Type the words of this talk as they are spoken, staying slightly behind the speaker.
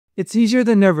It's easier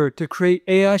than ever to create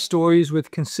AI stories with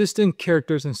consistent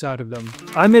characters inside of them.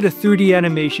 I made a 3D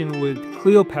animation with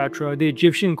Cleopatra, the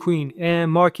Egyptian queen,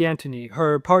 and Mark Antony,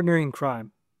 her partner in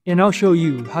crime. And I'll show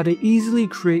you how to easily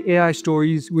create AI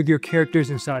stories with your characters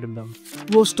inside of them.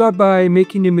 We'll start by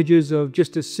making images of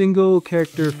just a single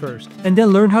character first, and then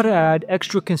learn how to add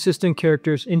extra consistent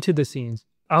characters into the scenes.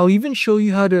 I'll even show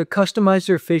you how to customize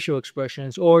their facial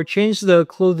expressions or change the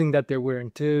clothing that they're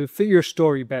wearing to fit your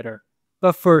story better.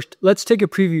 But first, let's take a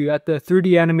preview at the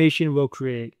 3D animation we'll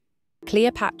create.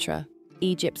 Cleopatra,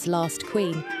 Egypt's last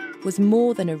queen, was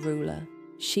more than a ruler.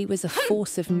 She was a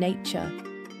force of nature.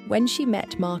 When she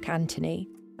met Mark Antony,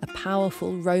 a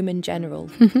powerful Roman general,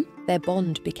 their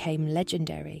bond became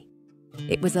legendary.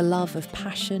 It was a love of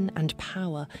passion and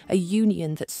power, a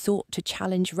union that sought to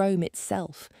challenge Rome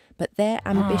itself, but their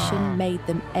ambition made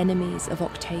them enemies of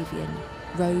Octavian,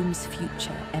 Rome's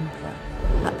future emperor.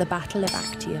 At the Battle of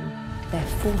Actium, their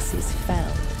forces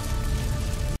fell.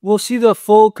 We'll see the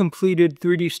full completed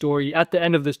 3D story at the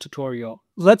end of this tutorial.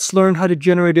 Let's learn how to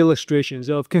generate illustrations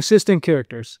of consistent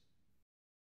characters.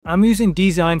 I'm using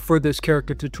Design for this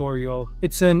character tutorial.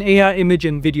 It's an AI image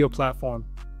and video platform.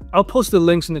 I'll post the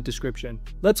links in the description.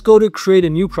 Let's go to create a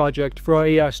new project for our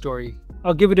AI story.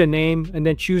 I'll give it a name and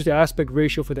then choose the aspect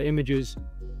ratio for the images.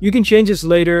 You can change this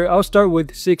later. I'll start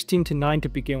with 16:9 to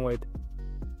begin with.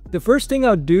 The first thing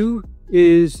I'll do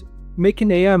is make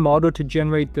an AI model to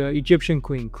generate the Egyptian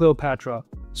queen, Cleopatra.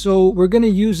 So we're going to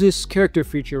use this character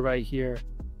feature right here.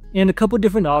 And a couple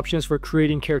different options for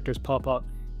creating characters pop up.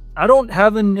 I don't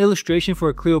have an illustration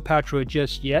for Cleopatra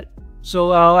just yet,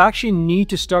 so I'll actually need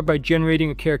to start by generating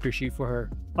a character sheet for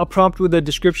her. I'll prompt with a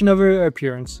description of her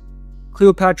appearance.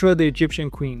 Cleopatra, the Egyptian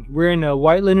queen, wearing a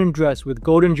white linen dress with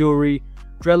golden jewelry,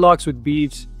 dreadlocks with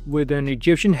beads, with an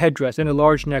Egyptian headdress and a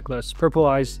large necklace, purple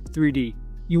eyes, 3D.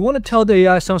 You want to tell the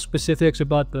AI some specifics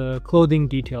about the clothing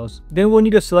details. Then we'll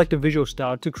need to select a visual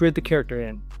style to create the character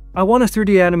in. I want a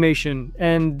 3D animation,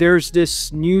 and there's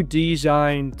this new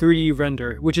design 3D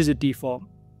render, which is a default.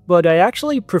 But I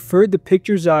actually preferred the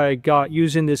pictures I got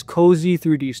using this cozy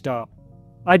 3D style.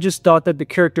 I just thought that the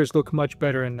characters look much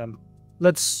better in them.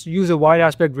 Let's use a wide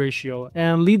aspect ratio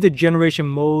and leave the generation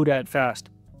mode at fast.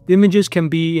 The images can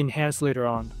be enhanced later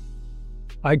on.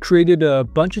 I created a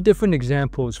bunch of different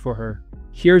examples for her.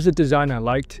 Here's a design I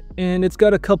liked, and it's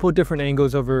got a couple different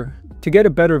angles of her. To get a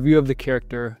better view of the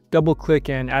character, double click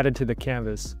and add it to the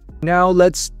canvas. Now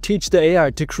let's teach the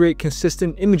AI to create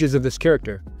consistent images of this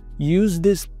character. Use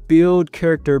this build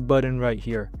character button right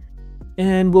here.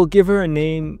 And we'll give her a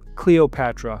name,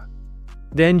 Cleopatra.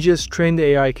 Then just train the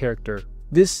AI character.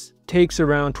 This takes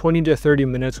around 20 to 30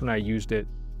 minutes when I used it.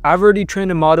 I've already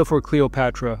trained a model for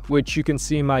Cleopatra, which you can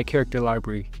see in my character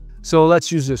library. So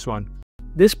let's use this one.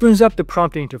 This brings up the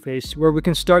prompt interface where we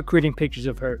can start creating pictures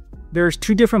of her. There's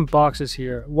two different boxes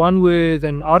here, one with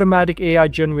an automatic AI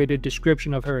generated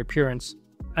description of her appearance,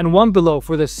 and one below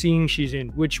for the scene she's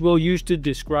in, which we'll use to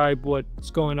describe what's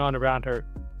going on around her.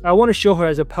 I want to show her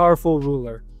as a powerful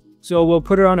ruler, so we'll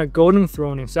put her on a golden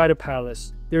throne inside a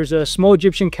palace. There's a small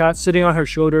Egyptian cat sitting on her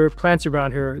shoulder, plants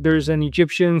around her. There's an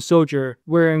Egyptian soldier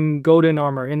wearing golden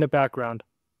armor in the background.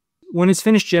 When it's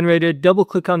finished generated, double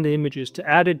click on the images to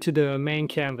add it to the main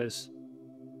canvas.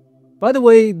 By the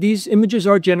way, these images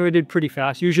are generated pretty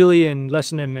fast, usually in less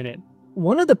than a minute.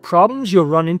 One of the problems you'll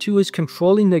run into is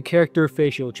controlling the character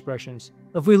facial expressions.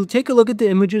 If we take a look at the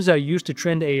images I used to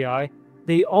train the AI,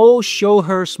 they all show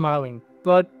her smiling,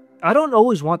 but I don't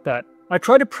always want that. I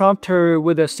try to prompt her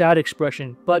with a sad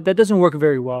expression, but that doesn't work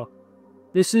very well.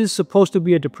 This is supposed to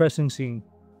be a depressing scene.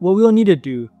 What we'll need to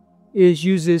do is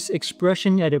use this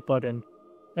expression edit button,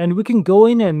 and we can go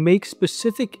in and make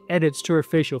specific edits to her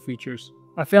facial features.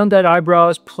 I found that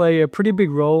eyebrows play a pretty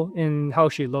big role in how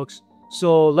she looks,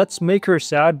 so let's make her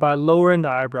sad by lowering the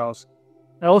eyebrows.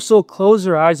 I also close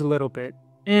her eyes a little bit,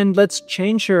 and let's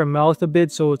change her mouth a bit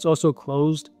so it's also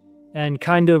closed and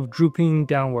kind of drooping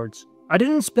downwards. I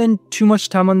didn't spend too much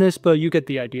time on this, but you get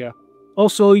the idea.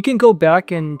 Also, you can go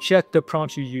back and check the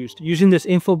prompts you used using this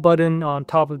info button on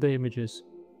top of the images.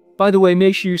 By the way,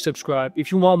 make sure you subscribe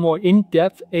if you want more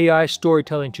in-depth AI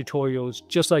storytelling tutorials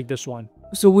just like this one.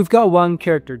 So we've got one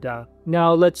character down.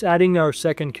 Now let's add in our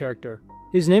second character.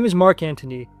 His name is Mark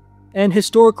Antony, and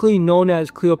historically known as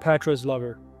Cleopatra's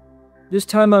lover. This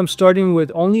time I'm starting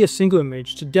with only a single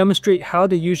image to demonstrate how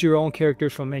to use your own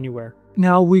characters from anywhere.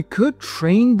 Now we could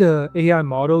train the AI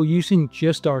model using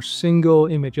just our single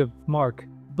image of Mark,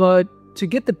 but to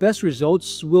get the best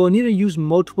results, we'll need to use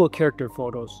multiple character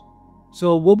photos.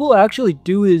 So what we'll actually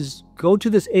do is go to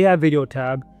this AI video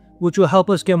tab, which will help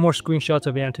us get more screenshots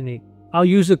of Antony. I'll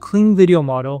use a clean video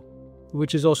model,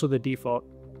 which is also the default.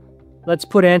 Let's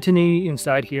put Antony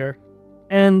inside here.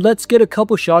 And let's get a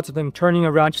couple shots of him turning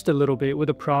around just a little bit with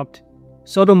a prompt.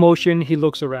 Subtle motion, he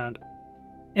looks around.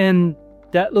 And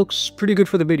that looks pretty good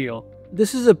for the video.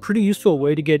 This is a pretty useful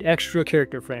way to get extra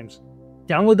character frames.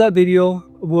 Download that video,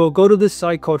 we'll go to this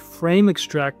site called Frame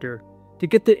Extractor to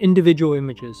get the individual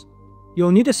images.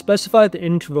 You'll need to specify the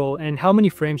interval and how many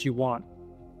frames you want.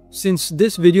 Since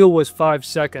this video was 5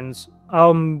 seconds,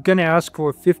 I'm gonna ask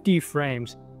for 50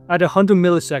 frames at 100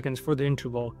 milliseconds for the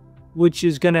interval, which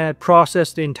is gonna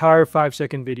process the entire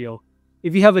 5-second video.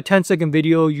 If you have a 10-second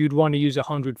video, you'd want to use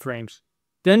 100 frames.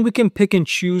 Then we can pick and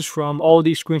choose from all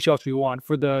these screenshots we want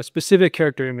for the specific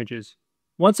character images.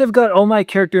 Once I've got all my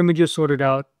character images sorted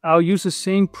out, I'll use the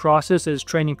same process as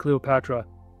training Cleopatra,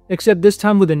 except this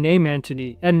time with the name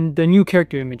Antony and the new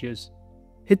character images.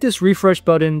 Hit this refresh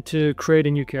button to create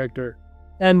a new character,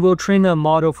 and we'll train a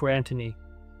model for Antony.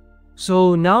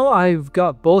 So now I've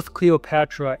got both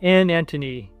Cleopatra and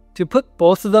Antony. To put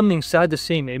both of them inside the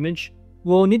same image,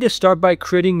 we'll need to start by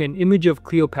creating an image of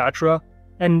Cleopatra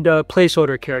and a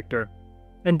placeholder character,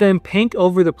 and then paint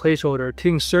over the placeholder to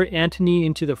insert Antony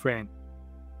into the frame.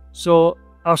 So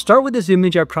I'll start with this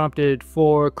image I prompted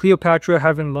for Cleopatra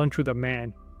having lunch with a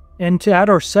man. And to add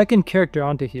our second character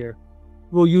onto here,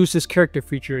 we'll use this character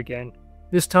feature again,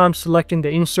 this time selecting the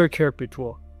Insert Character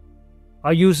tool.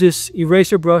 I'll use this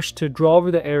eraser brush to draw over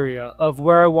the area of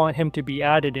where I want him to be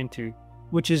added into,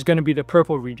 which is going to be the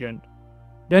purple region.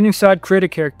 Then inside Create a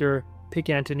Character, pick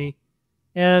Antony,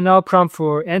 and I'll prompt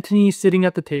for Antony sitting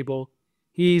at the table.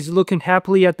 He's looking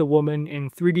happily at the woman in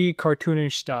 3D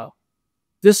cartoonish style.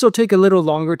 This will take a little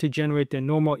longer to generate than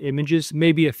normal images,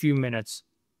 maybe a few minutes.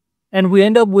 And we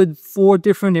end up with 4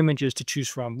 different images to choose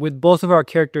from, with both of our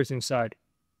characters inside.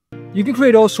 You can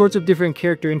create all sorts of different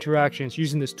character interactions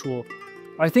using this tool.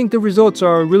 I think the results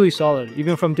are really solid,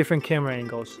 even from different camera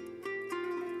angles.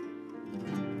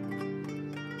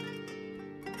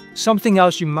 Something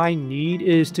else you might need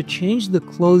is to change the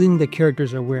clothing the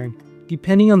characters are wearing,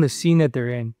 depending on the scene that they're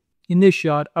in. In this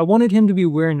shot, I wanted him to be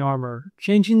wearing armor.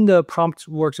 Changing the prompt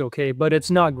works okay, but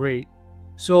it's not great.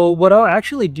 So what I'll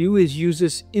actually do is use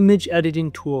this image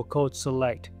editing tool called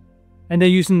Select. And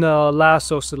then using the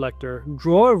lasso selector,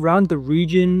 draw around the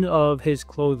region of his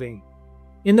clothing.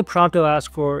 In the prompt I'll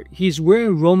ask for, he's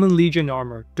wearing Roman Legion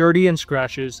armor, dirty and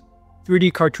scratches,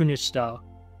 3D cartoonish style.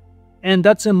 And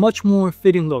that's a much more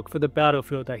fitting look for the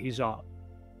battlefield that he's on.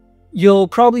 You'll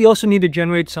probably also need to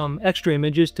generate some extra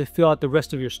images to fill out the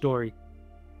rest of your story.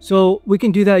 So we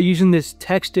can do that using this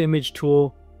text to image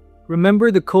tool.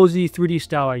 Remember the cozy 3D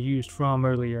style I used from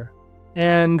earlier.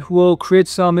 And we'll create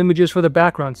some images for the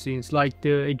background scenes like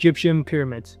the Egyptian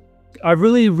pyramids. I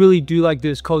really do like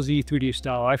this cozy 3D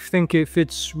style. I think it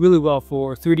fits really well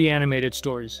for 3D animated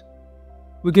stories.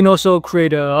 We can also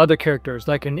create other characters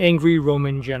like an angry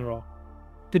Roman general.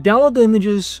 To download the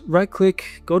images,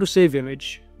 right-click, go to Save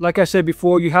Image. Like I said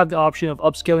before, you have the option of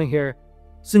upscaling here.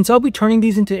 Since I'll be turning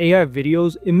these into AI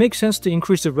videos, it makes sense to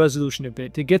increase the resolution a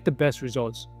bit to get the best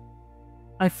results.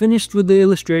 I finished with the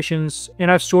illustrations and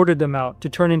I've sorted them out to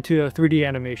turn into a 3D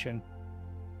animation.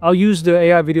 I'll use the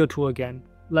AI video tool again.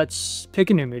 Let's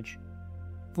pick an image.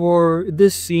 For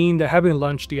this scene, they're having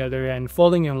lunch together and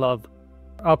falling in love.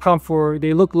 I'll prompt for,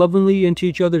 they look lovingly into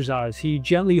each other's eyes. He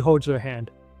gently holds her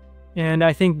hand. And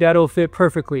I think that'll fit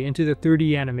perfectly into the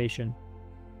 3D animation.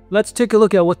 Let's take a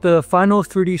look at what the final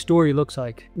 3D story looks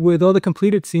like, with all the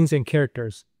completed scenes and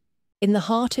characters. In the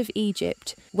heart of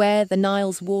Egypt, where the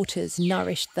Nile's waters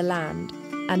nourished the land,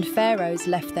 and pharaohs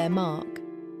left their mark,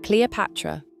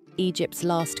 Cleopatra, Egypt's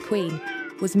last queen,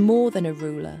 was more than a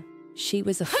ruler. She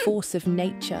was a force of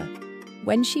nature.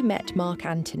 When she met Mark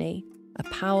Antony, a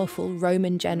powerful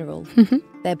Roman general,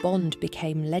 their bond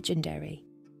became legendary.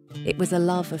 It was a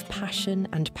love of passion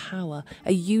and power,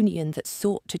 a union that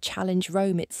sought to challenge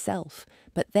Rome itself,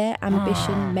 but their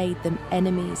ambition made them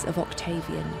enemies of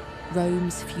Octavian,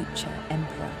 Rome's future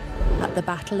emperor. At the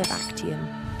Battle of Actium,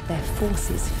 their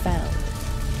forces fell.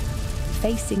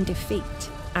 Facing defeat,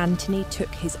 Antony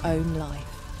took his own life.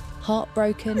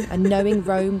 Heartbroken and knowing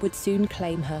Rome would soon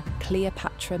claim her,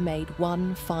 Cleopatra made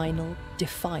one final,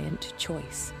 defiant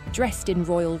choice. Dressed in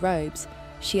royal robes,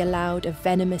 she allowed a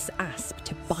venomous asp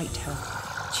to bite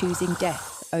her, choosing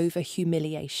death over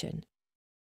humiliation.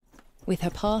 With her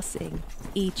passing,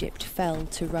 Egypt fell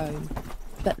to Rome,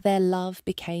 but their love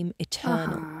became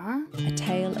eternal, a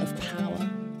tale of power,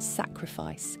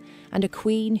 sacrifice, and a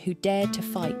queen who dared to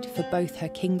fight for both her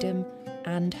kingdom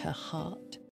and her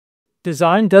heart.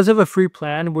 Design does have a free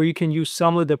plan where you can use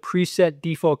some of the preset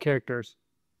default characters.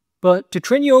 But to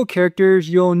train your own characters,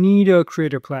 you'll need a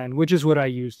creator plan, which is what I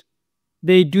used.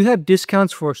 They do have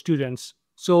discounts for students,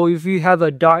 So if you have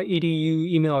a .edu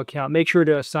email account, make sure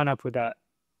to sign up for that.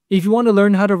 If you want to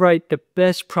learn how to write the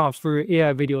best prompts for your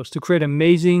AI videos to create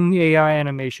amazing AI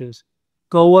animations,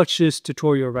 go watch this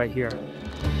tutorial right here.